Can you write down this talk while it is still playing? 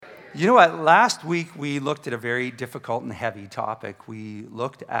You know what? Last week we looked at a very difficult and heavy topic. We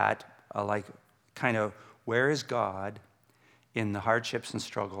looked at where is God in the hardships and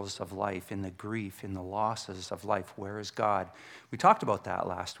struggles of life, in the grief, in the losses of life. Where is God? We talked about that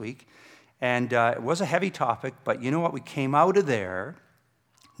last week. And it was a heavy topic, but you know what? We came out of there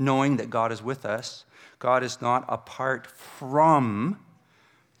knowing that God is with us. God is not apart from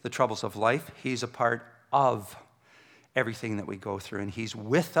the troubles of life. He's a part of everything that we go through, and he's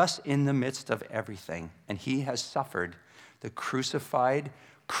with us in the midst of everything. And he has suffered the crucified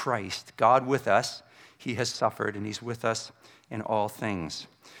Christ, God with us. He has suffered, and he's with us in all things.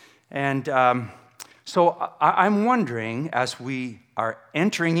 And so I'm wondering, as we are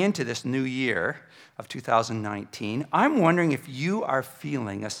entering into this new year of 2019, I'm wondering if you are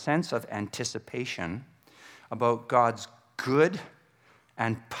feeling a sense of anticipation about God's good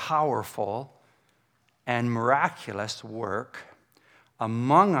and powerful and miraculous work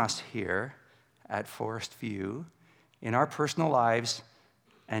among us here at Forest View, in our personal lives,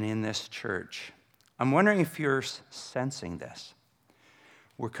 and in this church. I'm wondering if you're sensing this.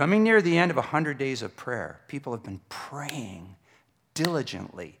 We're coming near the end of 100 days of prayer. People have been praying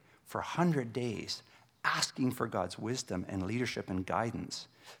diligently for 100 days, asking for God's wisdom and leadership and guidance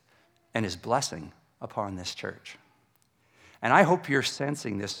and his blessing upon this church. And I hope you're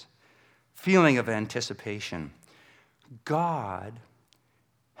sensing this feeling of anticipation. God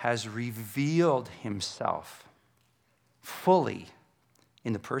has revealed himself fully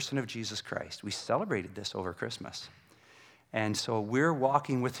in the person of Jesus Christ. We celebrated this over Christmas. And so we're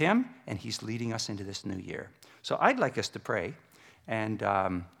walking with him, and he's leading us into this new year. So I'd like us to pray, and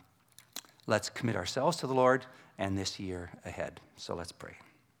let's commit ourselves to the Lord and this year ahead. So let's pray.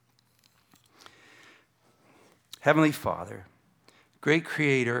 Heavenly Father, great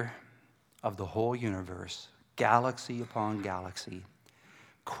creator of the whole universe, galaxy upon galaxy,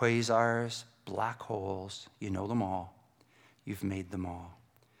 quasars, black holes, you know them all. You've made them all.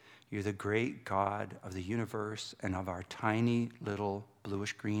 You're the great God of the universe and of our tiny little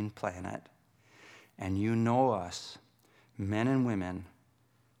bluish-green planet. And you know us, men and women,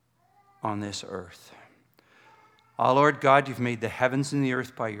 on this earth. Oh, Lord God, you've made the heavens and the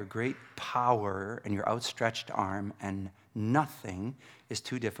earth by your great power and your outstretched arm, and nothing is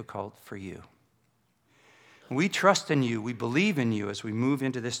too difficult for you. We trust in you. We believe in you as we move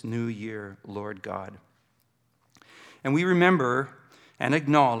into this new year, Lord God. And we remember and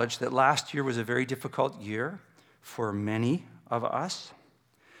acknowledge that last year was a very difficult year for many of us.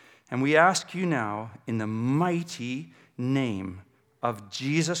 And we ask you now, in the mighty name of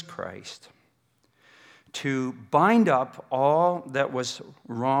Jesus Christ, to bind up all that was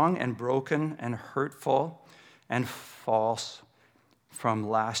wrong and broken and hurtful and false from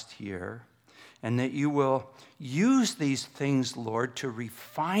last year, and that you will use these things, Lord, to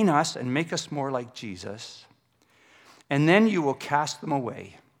refine us and make us more like Jesus, and then you will cast them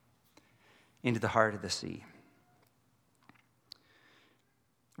away into the heart of the sea.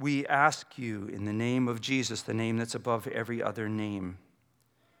 We ask you in the name of Jesus, the name that's above every other name,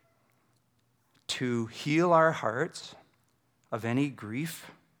 to heal our hearts of any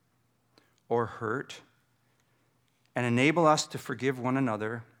grief or hurt, and enable us to forgive one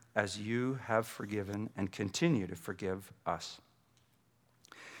another as you have forgiven and continue to forgive us.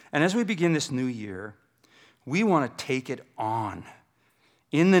 And as we begin this new year, we want to take it on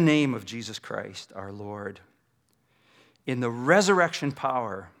in the name of Jesus Christ, our Lord, in the resurrection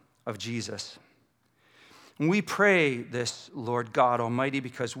power of Jesus. And we pray this, Lord God Almighty,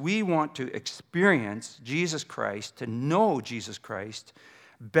 because we want to experience Jesus Christ, to know Jesus Christ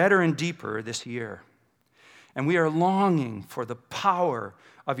better and deeper this year. And we are longing for the power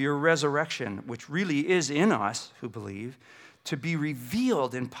of your resurrection, which really is in us who believe, to be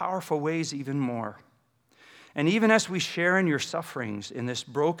revealed in powerful ways even more. And even as we share in your sufferings in this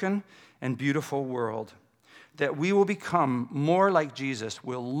broken and beautiful world, that we will become more like Jesus,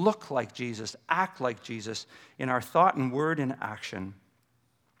 will look like Jesus, act like Jesus in our thought and word and action.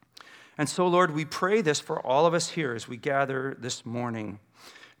 And so, Lord, we pray this for all of us here as we gather this morning,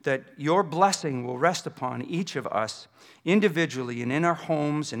 that your blessing will rest upon each of us individually and in our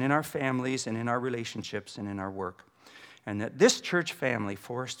homes and in our families and in our relationships and in our work. And that this church family,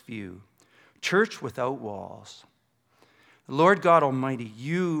 Forest View, church without walls, Lord God Almighty,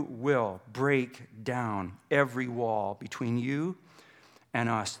 you will break down every wall between you and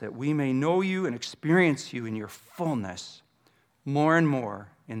us, that we may know you and experience you in your fullness more and more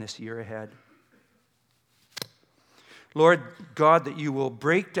in this year ahead. Lord God, that you will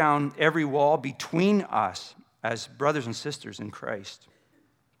break down every wall between us as brothers and sisters in Christ,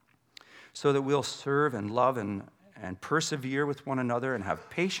 so that we'll serve and love and and persevere with one another and have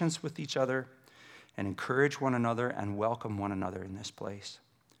patience with each other and encourage one another and welcome one another in this place.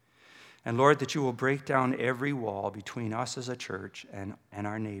 And Lord, that you will break down every wall between us as a church and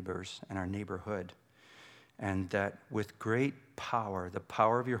our neighbors and our neighborhood. And that with great power, the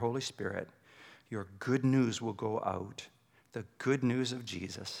power of your Holy Spirit, your good news will go out. The good news of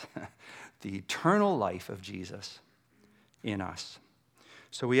Jesus, the eternal life of Jesus in us.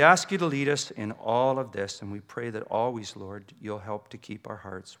 So we ask you to lead us in all of this, and we pray that always, Lord, you'll help to keep our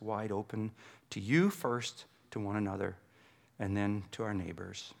hearts wide open to you first, to one another, and then to our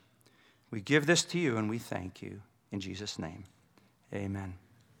neighbors. We give this to you, and we thank you. In Jesus' name, amen.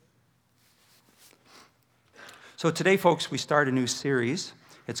 So today, folks, we start a new series.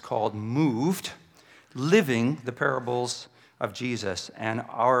 It's called Moved, Living the Parables of Jesus. And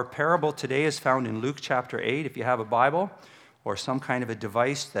our parable today is found in Luke chapter 8. If you have a Bible or some kind of a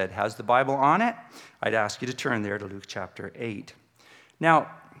device that has the Bible on it, I'd ask you to turn there to Luke chapter 8.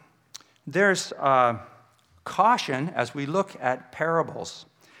 Now, there's caution as we look at parables.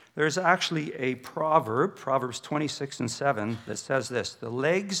 There's actually a proverb, Proverbs 26:7, that says this: the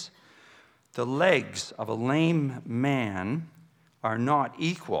legs of a lame man are not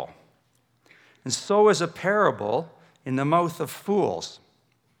equal, and so is a parable in the mouth of fools.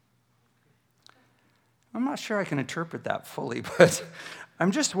 I'm not sure I can interpret that fully, but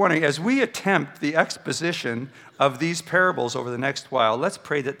I'm just wondering, as we attempt the exposition of these parables over the next while, let's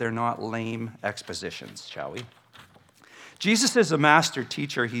pray that they're not lame expositions, shall we? Jesus is a master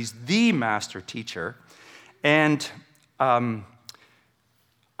teacher. He's the master teacher. And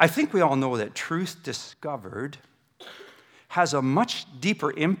I think we all know that truth discovered has a much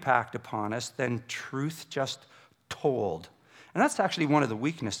deeper impact upon us than truth just told. And that's actually one of the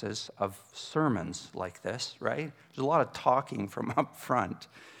weaknesses of sermons like this, right? There's a lot of talking from up front.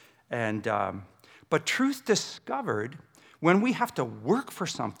 But truth discovered, when we have to work for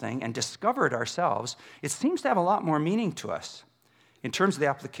something and discover it ourselves, it seems to have a lot more meaning to us in terms of the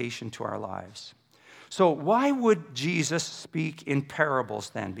application to our lives. So why would Jesus speak in parables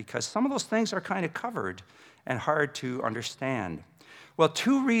then? Because some of those things are kind of covered and hard to understand. Well,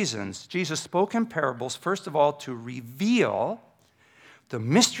 two reasons. Jesus spoke in parables, first of all, to reveal the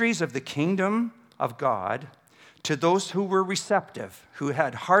mysteries of the kingdom of God to those who were receptive, who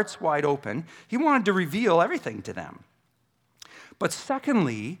had hearts wide open. He wanted to reveal everything to them. But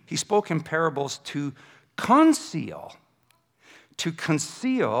secondly, he spoke in parables to conceal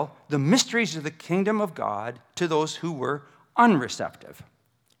the mysteries of the kingdom of God to those who were unreceptive.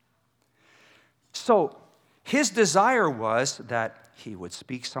 So his desire was that he would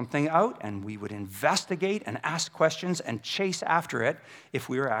speak something out and we would investigate and ask questions and chase after it if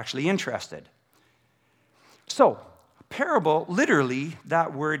we were actually interested. So, parable, literally,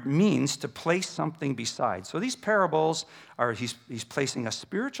 that word means to place something beside. So these parables are, he's placing a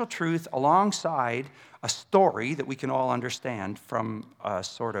spiritual truth alongside a story that we can all understand from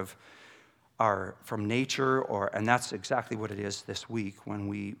from nature, and that's exactly what it is this week when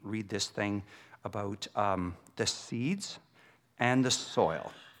we read this thing about the seeds and the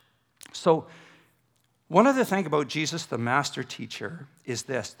soil. So one other thing about Jesus, the master teacher, is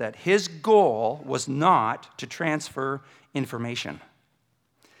this, that his goal was not to transfer information.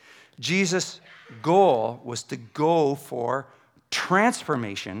 Jesus' goal was to go for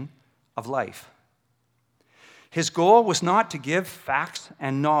transformation of life. His goal was not to give facts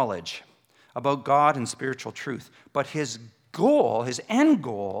and knowledge about God and spiritual truth, but his goal, his end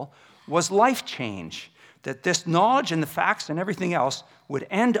goal, was life change, that this knowledge and the facts and everything else would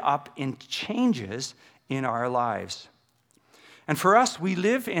end up in changes in our lives. And for us, we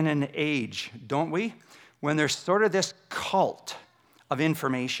live in an age, don't we, when there's sort of this cult of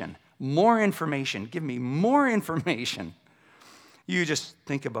information. More information. Give me more information. You just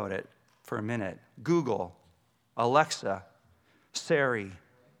think about it for a minute. Google, Alexa, Siri,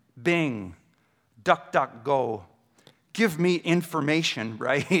 Bing, DuckDuckGo. Give me information,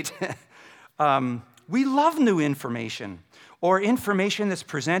 right? We love new information, or information that's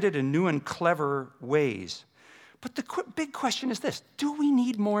presented in new and clever ways. But the big question is this: do we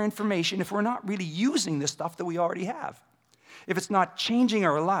need more information if we're not really using the stuff that we already have? If it's not changing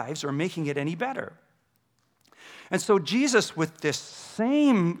our lives or making it any better? And so Jesus, with this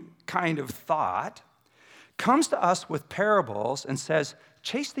same kind of thought, comes to us with parables and says,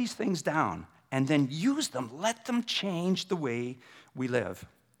 chase these things down and then use them. Let them change the way we live.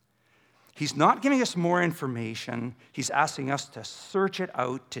 He's not giving us more information. He's asking us to search it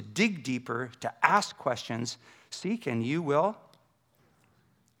out, to dig deeper, to ask questions. Seek and you will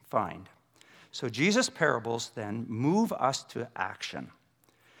find. So Jesus' parables then move us to action.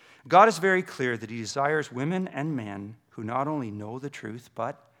 God is very clear that he desires women and men who not only know the truth,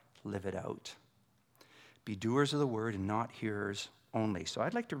 but live it out. Be doers of the word and not hearers only. So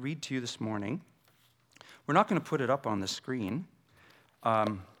I'd like to read to you this morning. We're not going to put it up on the screen.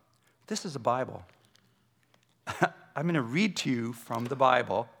 This is a Bible. I'm going to read to you from the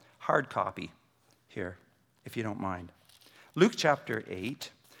Bible, hard copy here, if you don't mind. Luke chapter 8.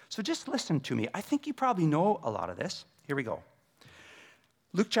 So just listen to me. I think you probably know a lot of this. Here we go.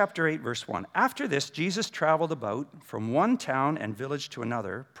 Luke chapter 8, verse 1. After this, Jesus traveled about from one town and village to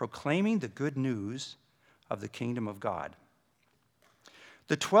another, proclaiming the good news of the kingdom of God.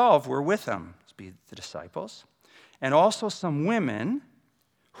 The 12 were with him, the disciples, and also some women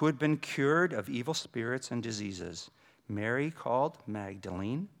who had been cured of evil spirits and diseases. Mary, called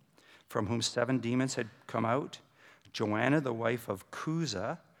Magdalene, from whom 7 demons had come out. Joanna, the wife of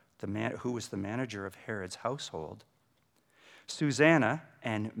Chuza, who was the manager of Herod's household. Susanna,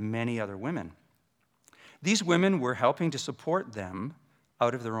 and many other women. These women were helping to support them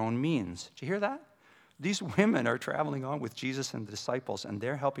out of their own means. Did you hear that? These women are traveling on with Jesus and the disciples, and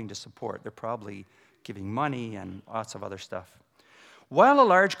they're helping to support. They're probably giving money and lots of other stuff. While a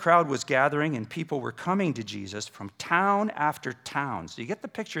large crowd was gathering and people were coming to Jesus from town after town, so you get the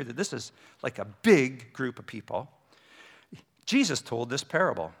picture that this is like a big group of people, Jesus told this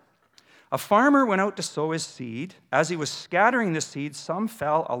parable. A farmer went out to sow his seed. As he was scattering the seed, some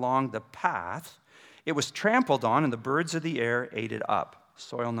fell along the path. It was trampled on, and the birds of the air ate it up.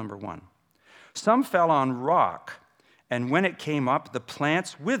 Soil number 1. Some fell on rock, and when it came up, the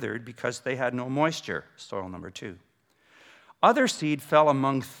plants withered because they had no moisture. Soil number 2. Other seed fell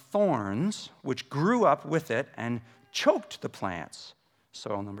among thorns, which grew up with it and choked the plants.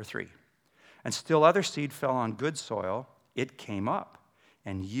 Soil number 3. And still other seed fell on good soil. It came up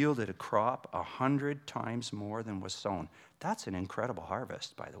and yielded a crop 100 times more than was sown. That's an incredible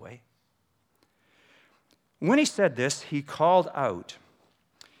harvest, by the way. When he said this, he called out,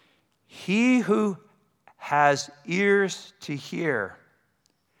 "He who has ears to hear,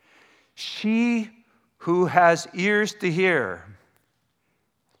 she who has ears to hear,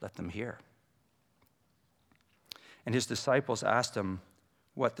 let them hear." And his disciples asked him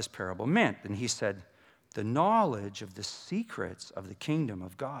what this parable meant. And he said, "The knowledge of the secrets of the kingdom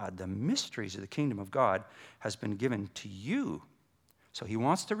of God, the mysteries of the kingdom of God, has been given to you." So he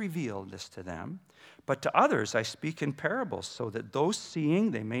wants to reveal this to them. "But to others I speak in parables, so that those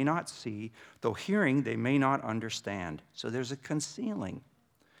seeing they may not see, though hearing they may not understand." So there's a concealing.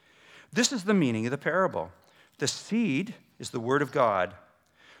 This is the meaning of the parable. The seed is the word of God.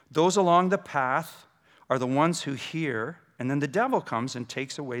 Those along the path are the ones who hear, and then the devil comes and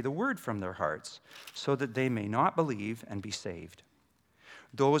takes away the word from their hearts, so that they may not believe and be saved.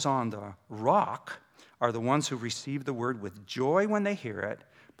 Those on the rock are the ones who receive the word with joy when they hear it,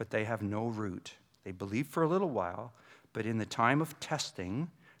 but they have no root. They believe for a little while, but in the time of testing,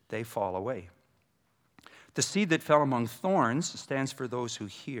 they fall away. The seed that fell among thorns stands for those who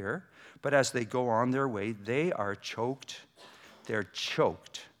hear, but as they go on their way, they are choked. They're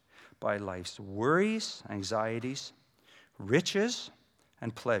choked by life's worries, anxieties, riches,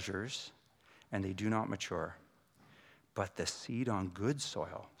 and pleasures, and they do not mature. But the seed on good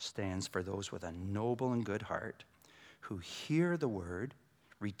soil stands for those with a noble and good heart, who hear the word,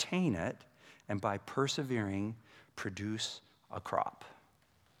 retain it, and by persevering, produce a crop.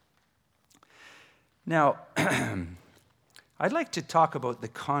 Now, I'd like to talk about the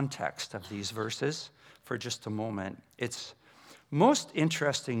context of these verses for just a moment. It's most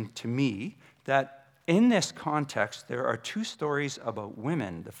interesting to me that in this context, there are 2 stories about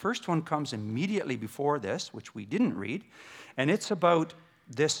women. The first one comes immediately before this, which we didn't read, and it's about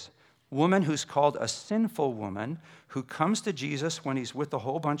this woman who's called a sinful woman who comes to Jesus when he's with a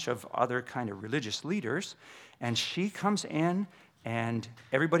whole bunch of other kind of religious leaders, and she comes in, and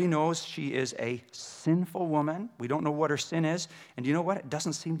everybody knows she is a sinful woman. We don't know what her sin is, and you know what? It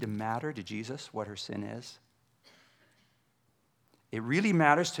doesn't seem to matter to Jesus what her sin is. It really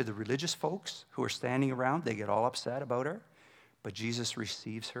matters to the religious folks who are standing around. They get all upset about her, but Jesus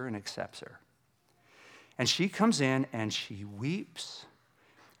receives her and accepts her. And she comes in and she weeps,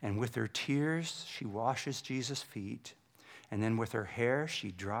 and with her tears, she washes Jesus' feet, and then with her hair,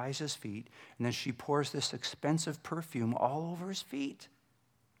 she dries his feet, and then she pours this expensive perfume all over his feet.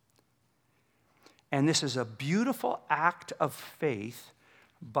 And this is a beautiful act of faith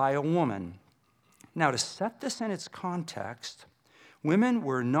by a woman. Now, to set this in its context, women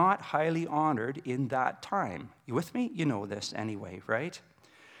were not highly honored in that time. You with me? You know this anyway, right?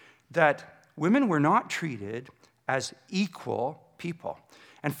 That women were not treated as equal people.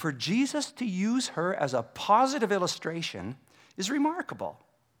 And for Jesus to use her as a positive illustration is remarkable.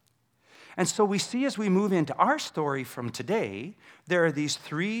 And so we see as we move into our story from today, there are these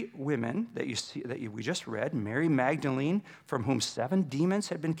three women that we just read, Mary Magdalene, from whom 7 demons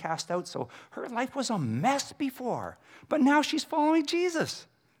had been cast out. So her life was a mess before, but now she's following Jesus.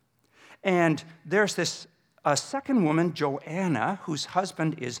 And there's this second woman, Joanna, whose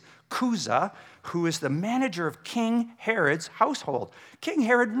husband is Chuza, who is the manager of King Herod's household. King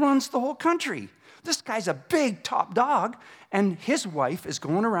Herod runs the whole country. This guy's a big top dog, and his wife is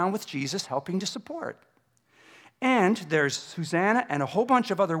going around with Jesus helping to support. And there's Susanna and a whole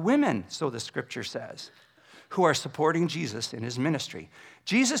bunch of other women, so the scripture says, who are supporting Jesus in his ministry.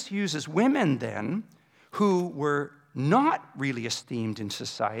 Jesus uses women then who were not really esteemed in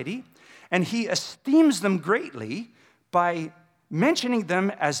society, and he esteems them greatly by mentioning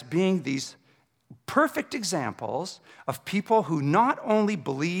them as being these perfect examples of people who not only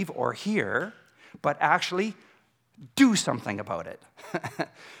believe or hear, but actually do something about it.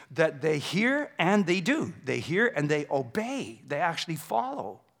 That they hear and they do. They hear and they obey. They actually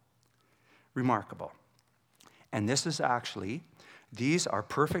follow. Remarkable. And these are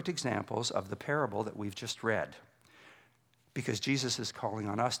perfect examples of the parable that we've just read. Because Jesus is calling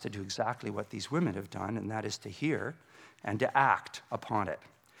on us to do exactly what these women have done, and that is to hear and to act upon it.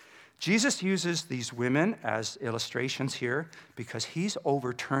 Jesus uses these women as illustrations here because he's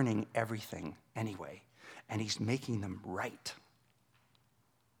overturning everything anyway, and he's making them right.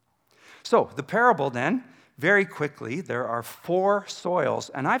 So the parable then, very quickly, there are 4 soils,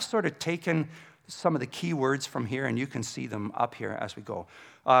 and I've sort of taken some of the key words from here, and you can see them up here as we go.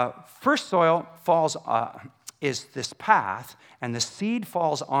 First soil is this path, and the seed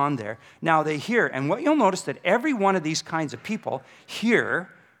falls on there. Now they hear, and what you'll notice that every one of these kinds of people hear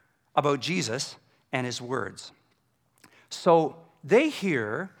about Jesus and his words. So they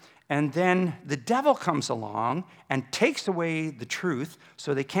hear, and then the devil comes along and takes away the truth,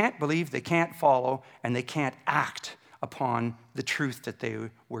 so they can't believe, they can't follow, and they can't act upon the truth that they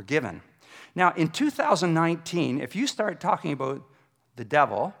were given. Now, in 2019, if you start talking about the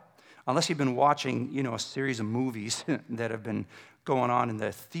devil, unless you've been watching, a series of movies that have been going on in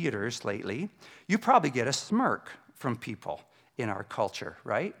the theaters lately, you probably get a smirk from people in our culture,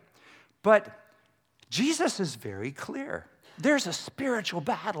 right? But Jesus is very clear. There's a spiritual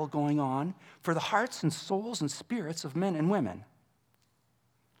battle going on for the hearts and souls and spirits of men and women.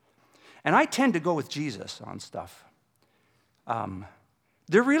 And I tend to go with Jesus on stuff.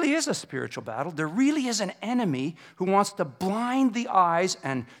 There really is a spiritual battle. There really is an enemy who wants to blind the eyes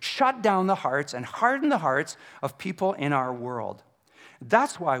and shut down the hearts and harden the hearts of people in our world.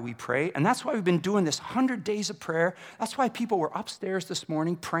 That's why we pray, and that's why we've been doing this 100 days of prayer. That's why people were upstairs this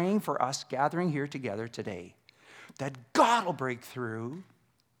morning praying for us gathering here together today. That God will break through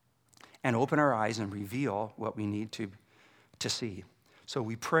and open our eyes and reveal what we need to see. So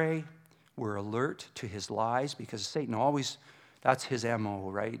we pray, we're alert to his lies, because Satan always, that's his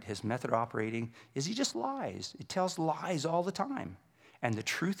MO, right? His method of operating is he just lies. He tells lies all the time. And the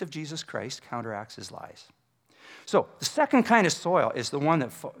truth of Jesus Christ counteracts his lies. So the second kind of soil is the one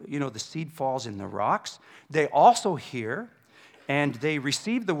that, the seed falls in the rocks. They also hear, and they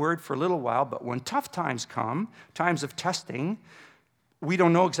receive the word for a little while, but when tough times come, times of testing, we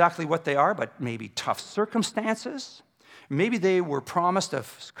don't know exactly what they are, but maybe tough circumstances. Maybe they were promised a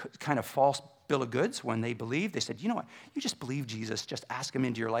kind of false bill of goods when they believed. They said, you know what, you just believe Jesus, just ask him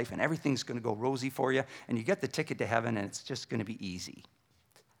into your life, and everything's going to go rosy for you, and you get the ticket to heaven, and it's just going to be easy.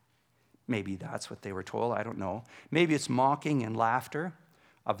 Maybe that's what they were told, I don't know. Maybe it's mocking and laughter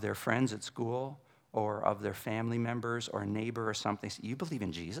of their friends at school or of their family members or a neighbor or something. Say, you believe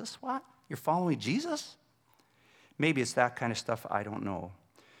in Jesus? What? You're following Jesus? Maybe it's that kind of stuff, I don't know.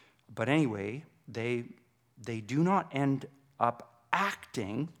 But anyway, they do not end up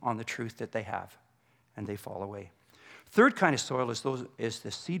acting on the truth that they have, and they fall away. Third kind of soil is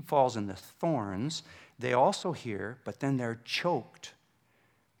the seed falls in the thorns. They also hear, but then they're choked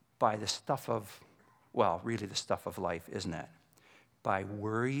by the stuff of, really the stuff of life, isn't it? By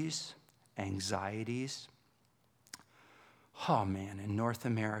worries, anxieties. Oh man, in North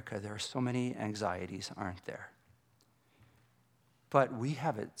America, there are so many anxieties, aren't there? But we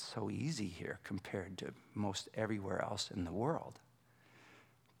have it so easy here compared to most everywhere else in the world.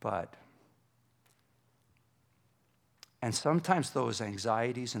 And sometimes those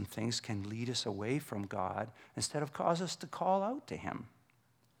anxieties and things can lead us away from God instead of cause us to call out to him.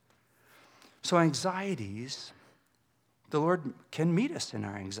 So anxieties, the Lord can meet us in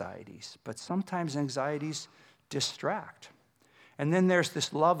our anxieties, but sometimes anxieties distract. And then there's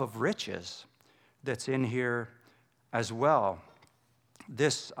this love of riches that's in here as well.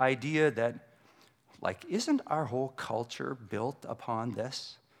 This idea that, isn't our whole culture built upon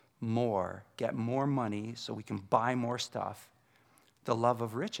this? more, get more money so we can buy more stuff. The love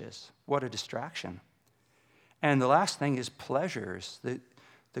of riches. What a distraction. And the last thing is pleasures.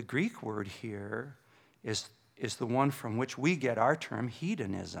 The Greek word here is the one from which we get our term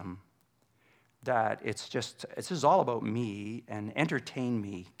hedonism. That this is all about me and entertain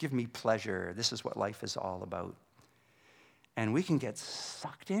me, give me pleasure. This is what life is all about. And we can get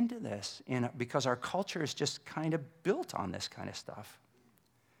sucked into this because our culture is just kind of built on this kind of stuff.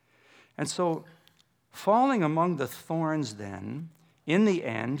 And so falling among the thorns then, in the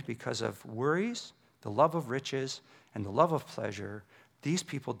end, because of worries, the love of riches, and the love of pleasure, these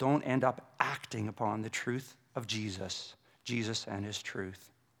people don't end up acting upon the truth of Jesus and his truth.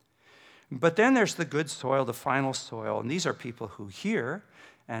 But then there's the good soil, the final soil, and these are people who hear,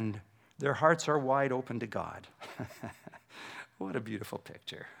 and their hearts are wide open to God. What a beautiful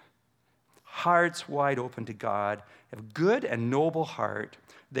picture. Hearts wide open to God, have a good and noble heart.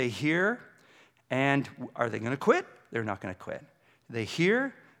 They hear, and are they going to quit? They're not going to quit. They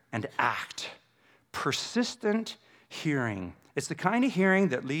hear and act. Persistent hearing. It's the kind of hearing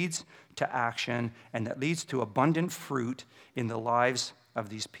that leads to action and that leads to abundant fruit in the lives of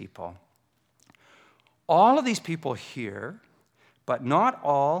these people. All of these people hear, but not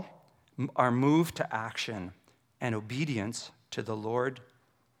all are moved to action and obedience to the Lord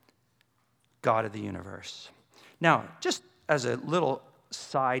God of the universe. Now, just as a little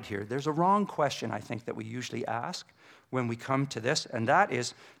side here, there's a wrong question I think that we usually ask when we come to this, and that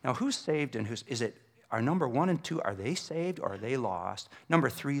is, now who's saved and are number 1 and 2, are they saved or are they lost? Number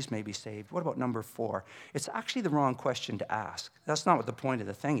 3 is maybe saved. What about number 4? It's actually the wrong question to ask. That's not what the point of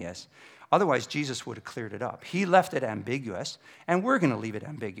the thing is. Otherwise, Jesus would have cleared it up. He left it ambiguous, and we're going to leave it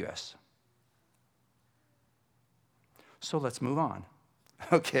ambiguous. So let's move on,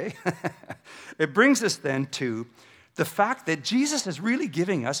 okay? It brings us then to the fact that Jesus is really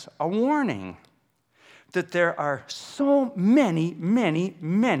giving us a warning that there are so many, many,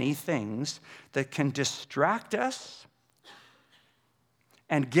 many things that can distract us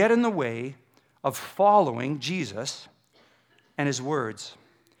and get in the way of following Jesus and his words.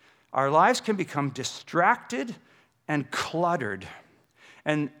 Our lives can become distracted and cluttered,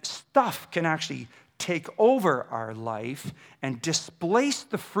 and stuff can actually take over our life and displace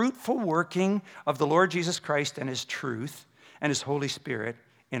the fruitful working of the Lord Jesus Christ and his truth and his Holy Spirit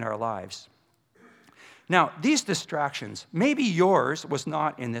in our lives. Now, these distractions, maybe yours was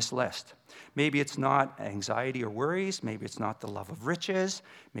not in this list. Maybe it's not anxiety or worries. Maybe it's not the love of riches.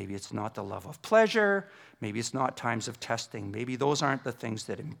 Maybe it's not the love of pleasure. Maybe it's not times of testing. Maybe those aren't the things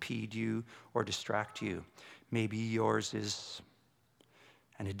that impede you or distract you. Maybe yours is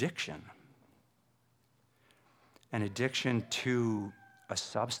an addiction. An addiction to a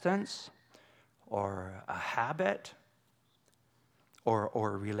substance or a habit or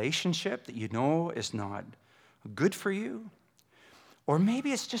a relationship that you know is not good for you. Or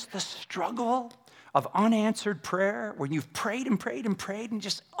maybe it's just the struggle of unanswered prayer when you've prayed and prayed and prayed and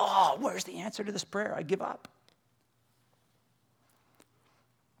just, where's the answer to this prayer? I give up.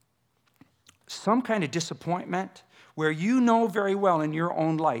 Some kind of disappointment where you know very well in your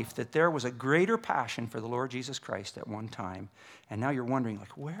own life that there was a greater passion for the Lord Jesus Christ at one time, and now you're wondering,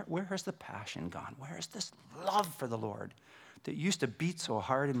 like, where has the passion gone? Where is this love for the Lord that used to beat so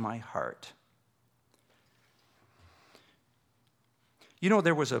hard in my heart? You know,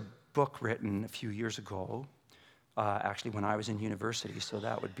 there was a book written a few years ago, actually when I was in university, so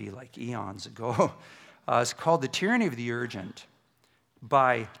that would be like eons ago. It's called The Tyranny of the Urgent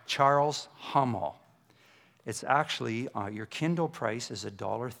by Charles Hummel. It's actually, your Kindle price is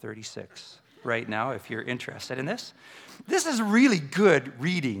 $1.36 right now if you're interested in this. This is really good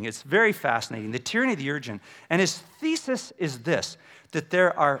reading. It's very fascinating. The Tyranny of the Urgent. And his thesis is this, that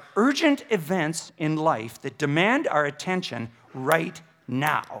there are urgent events in life that demand our attention right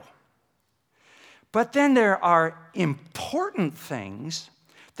now. But then there are important things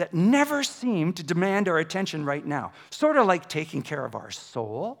that never seem to demand our attention right now. Sort of like taking care of our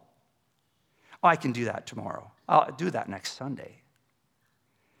soul. I can do that tomorrow. I'll do that next Sunday.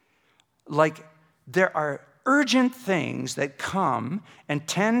 Like, there are urgent things that come and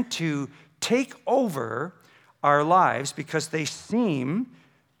tend to take over our lives because they seem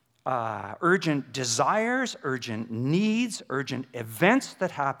urgent desires, urgent needs, urgent events that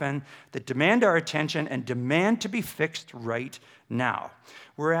happen that demand our attention and demand to be fixed right now.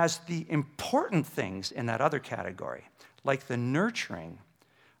 Whereas the important things in that other category, like the nurturing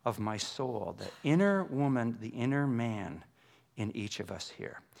of my soul, the inner woman, the inner man in each of us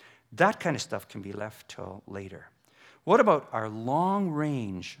here, that kind of stuff can be left till later. What about our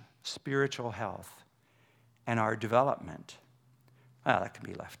long-range spiritual health and our development? That can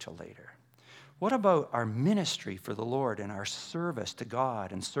be left till later. What about our ministry for the Lord and our service to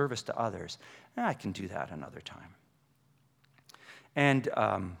God and service to others? I can do that another time. And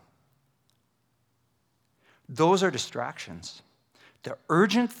those are distractions. The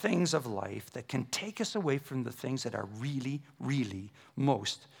urgent things of life that can take us away from the things that are really, really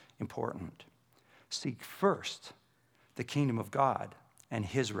most important. Seek first the kingdom of God and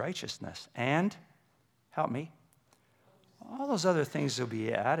his righteousness. And, help me, all those other things will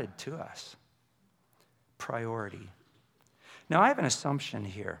be added to us. Priority. Now, I have an assumption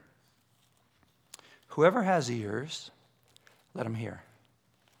here. Whoever has ears, let him hear.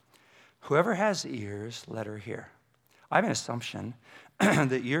 Whoever has ears, let her hear. I have an assumption that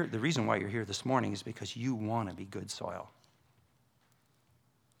the reason why you're here this morning is because you want to be good soil.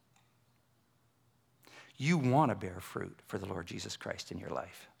 You want to bear fruit for the Lord Jesus Christ in your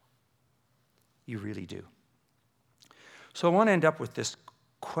life. You really do. So I want to end up with this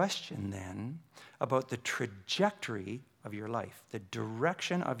question then about the trajectory of your life, the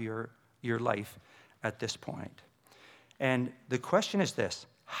direction of your life at this point. And the question is this: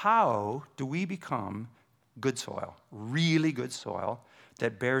 how do we become good soil, really good soil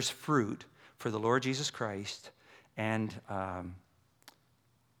that bears fruit for the Lord Jesus Christ? And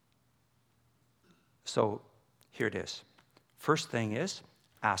so here it is. First thing is,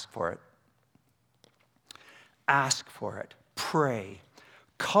 ask for it. Ask for it. Pray.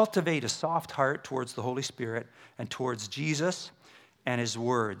 Cultivate a soft heart towards the Holy Spirit and towards Jesus and his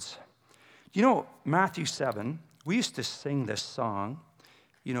words. You know, Matthew 7, we used to sing this song,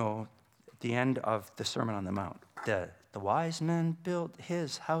 you know, at the end of the Sermon on the Mount. The wise man built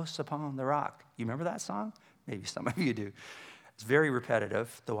his house upon the rock. You remember that song? Maybe some of you do. It's very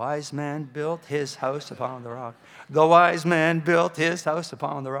repetitive. The wise man built his house upon the rock. The wise man built his house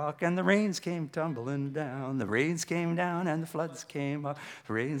upon the rock, and the rains came tumbling down. The rains came down and the floods came up.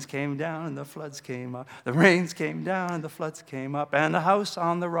 The rains came down and the floods came up. The rains came down and the floods came up, and the house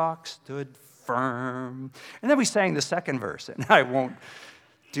on the rock stood firm. And then we sang the second verse, and I won't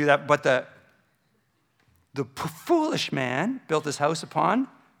do that, but the foolish man built his house upon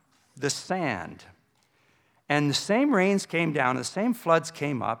the sand. And the same rains came down, the same floods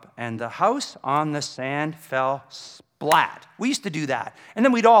came up, and the house on the sand fell splat. We used to do that. And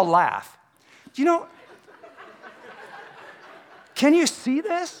then we'd all laugh. Do you know, can you see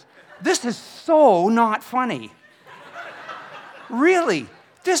this? This is so not funny. Really,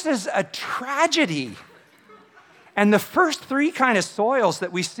 this is a tragedy. And the first three kind of soils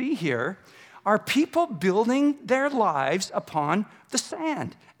that we see here are people building their lives upon the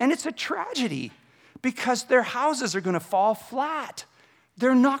sand. And it's a tragedy, because their houses are going to fall flat.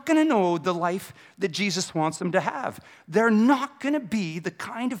 They're not going to know the life that Jesus wants them to have. They're not going to be the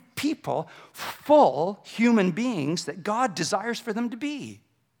kind of people, full human beings, that God desires for them to be.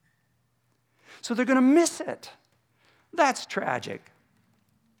 So they're going to miss it. That's tragic.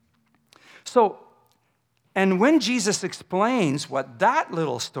 So, and when Jesus explains what that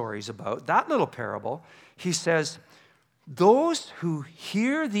little story's about, that little parable, he says, those who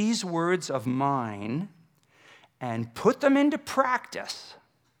hear these words of mine and put them into practice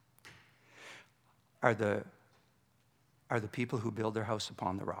are the people who build their house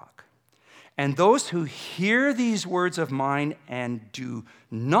upon the rock. And those who hear these words of mine and do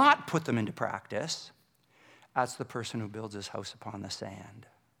not put them into practice, that's the person who builds his house upon the sand.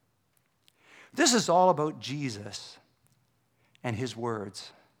 This is all about Jesus and his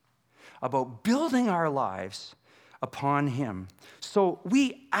words, about building our lives upon him. So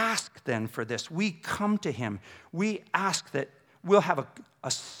we ask then for this. We come to him. We ask that we'll have a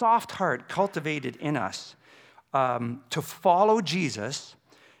soft heart cultivated in us to follow Jesus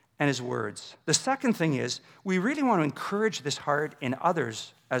and his words. The second thing is we really want to encourage this heart in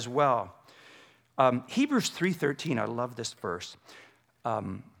others as well. Hebrews 3:13, I love this verse.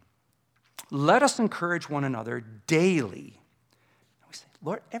 Let us encourage one another daily. We say,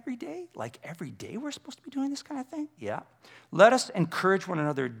 Lord, every day? Like every day we're supposed to be doing this kind of thing? Yeah. Let us encourage one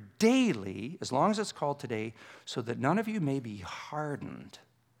another daily, as long as it's called today, so that none of you may be hardened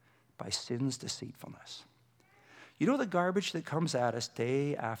by sin's deceitfulness. You know, the garbage that comes at us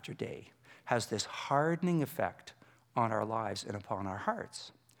day after day has this hardening effect on our lives and upon our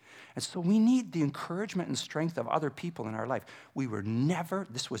hearts. And so we need the encouragement and strength of other people in our life.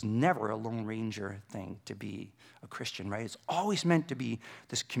 This was never a Lone Ranger thing to be a Christian, right? It's always meant to be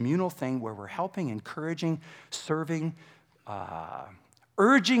this communal thing where we're helping, encouraging, serving,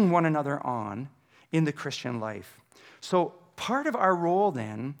 urging one another on in the Christian life. So part of our role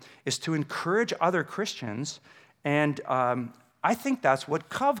then is to encourage other Christians and I think that's what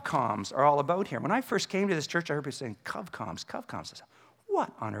CovComs are all about here. When I first came to this church, I heard people saying, CovComs. I said,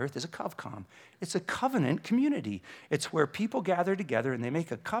 what on earth is a CovCom? It's a covenant community. It's where people gather together and they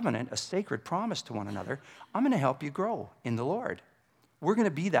make a covenant, a sacred promise to one another. I'm going to help you grow in the Lord. We're going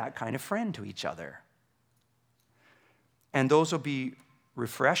to be that kind of friend to each other. And those will be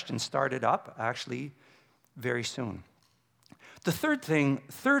refreshed and started up actually very soon. The third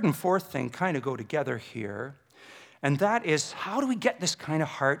and fourth thing kind of go together here. And that is, how do we get this kind of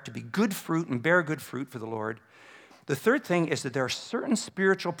heart to be good fruit and bear good fruit for the Lord? The third thing is that there are certain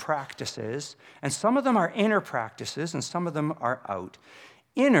spiritual practices, and some of them are inner practices, and some of them are out.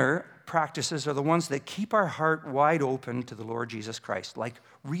 Inner practices are the ones that keep our heart wide open to the Lord Jesus Christ, like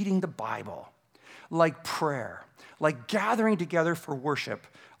reading the Bible, like prayer, like gathering together for worship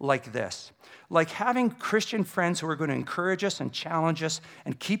like this, like having Christian friends who are going to encourage us and challenge us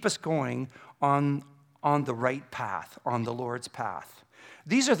and keep us going on the right path, on the Lord's path.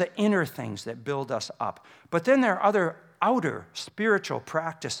 These are the inner things that build us up. But then there are other outer spiritual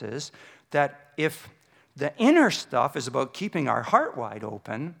practices that if the inner stuff is about keeping our heart wide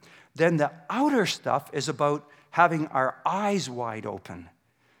open, then the outer stuff is about having our eyes wide open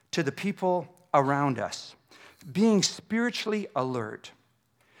to the people around us, being spiritually alert.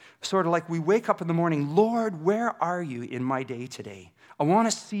 Sort of like we wake up in the morning, Lord, where are you in my day today? I want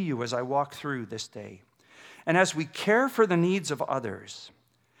to see you as I walk through this day. And as we care for the needs of others,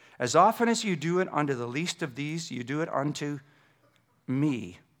 as often as you do it unto the least of these, you do it unto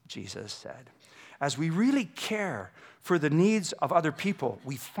me, Jesus said. As we really care for the needs of other people,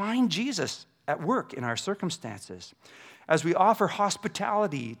 we find Jesus at work in our circumstances. As we offer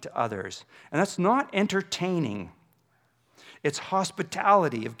hospitality to others, and that's not entertaining. It's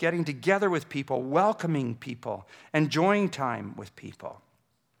hospitality of getting together with people, welcoming people, enjoying time with people.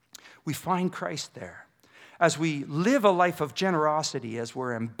 We find Christ there. As we live a life of generosity, as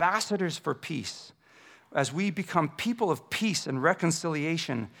we're ambassadors for peace, as we become people of peace and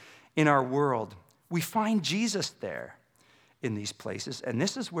reconciliation in our world, we find Jesus there in these places. And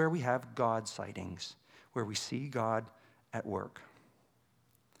this is where we have God sightings, where we see God at work.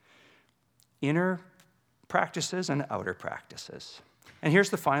 Inner practices and outer practices. And here's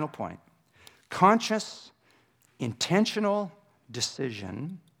the final point. Conscious, intentional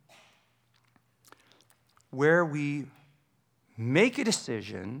decision where we make a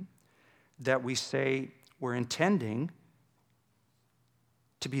decision that we say we're intending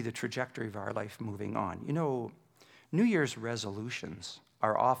to be the trajectory of our life moving on. You know, New Year's resolutions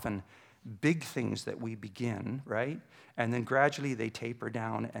are often big things that we begin, right? And then gradually they taper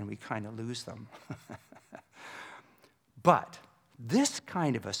down and we kind of lose them. But this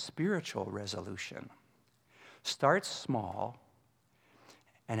kind of a spiritual resolution starts small,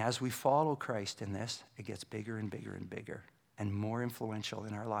 and as we follow Christ in this, it gets bigger and bigger and bigger and more influential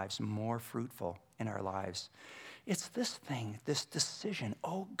in our lives, more fruitful in our lives. It's this thing, this decision,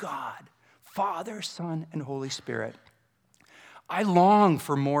 oh God, Father, Son, and Holy Spirit, I long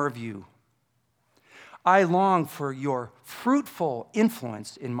for more of you. I long for your fruitful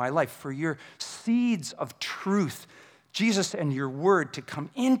influence in my life, for your seeds of truth, Jesus, and your word to come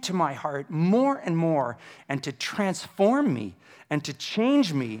into my heart more and more and to transform me and to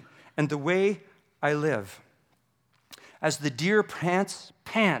change me and the way I live. As the deer pants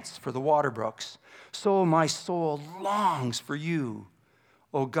for the water brooks, so my soul longs for you,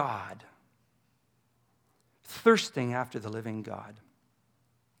 O God, thirsting after the living God.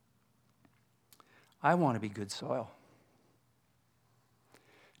 I want to be good soil.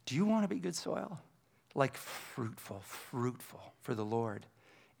 Do you want to be good soil? Like fruitful for the Lord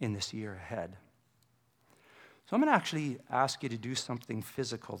in this year ahead. So I'm going to actually ask you to do something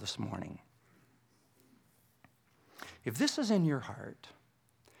physical this morning. If this is in your heart,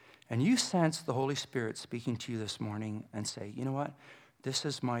 and you sense the Holy Spirit speaking to you this morning and say, you know what, this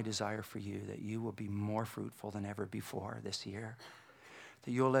is my desire for you, that you will be more fruitful than ever before this year,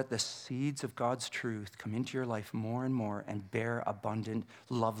 that you'll let the seeds of God's truth come into your life more and more and bear abundant,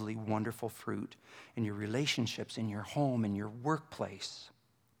 lovely, wonderful fruit in your relationships, in your home, in your workplace.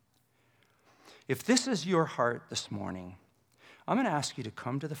 If this is your heart this morning, I'm going to ask you to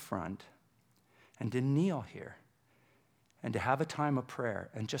come to the front and to kneel here and to have a time of prayer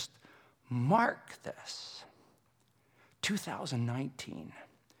and just mark this. 2019,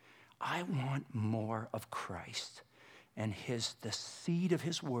 I want more of Christ and the seed of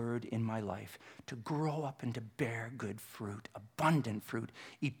his word in my life to grow up and to bear good fruit, abundant fruit,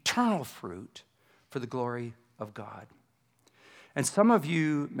 eternal fruit for the glory of God. And some of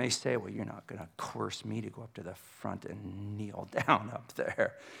you may say, well, you're not going to coerce me to go up to the front and kneel down up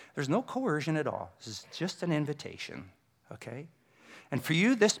there. There's no coercion at all. This is just an invitation, okay? And for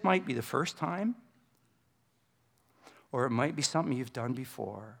you, this might be the first time, or it might be something you've done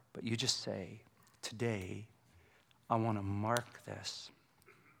before, but you just say, today, I want to mark this.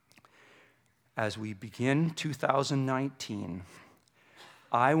 As we begin 2019,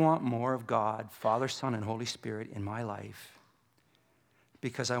 I want more of God, Father, Son, and Holy Spirit in my life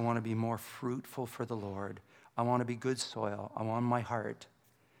because I want to be more fruitful for the Lord. I want to be good soil. I want my heart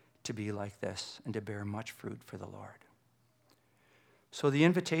to be like this and to bear much fruit for the Lord. So the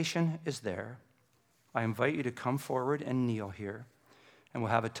invitation is there. I invite you to come forward and kneel here, and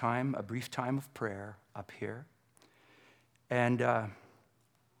we'll have a brief time of prayer up here. And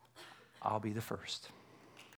I'll be the first.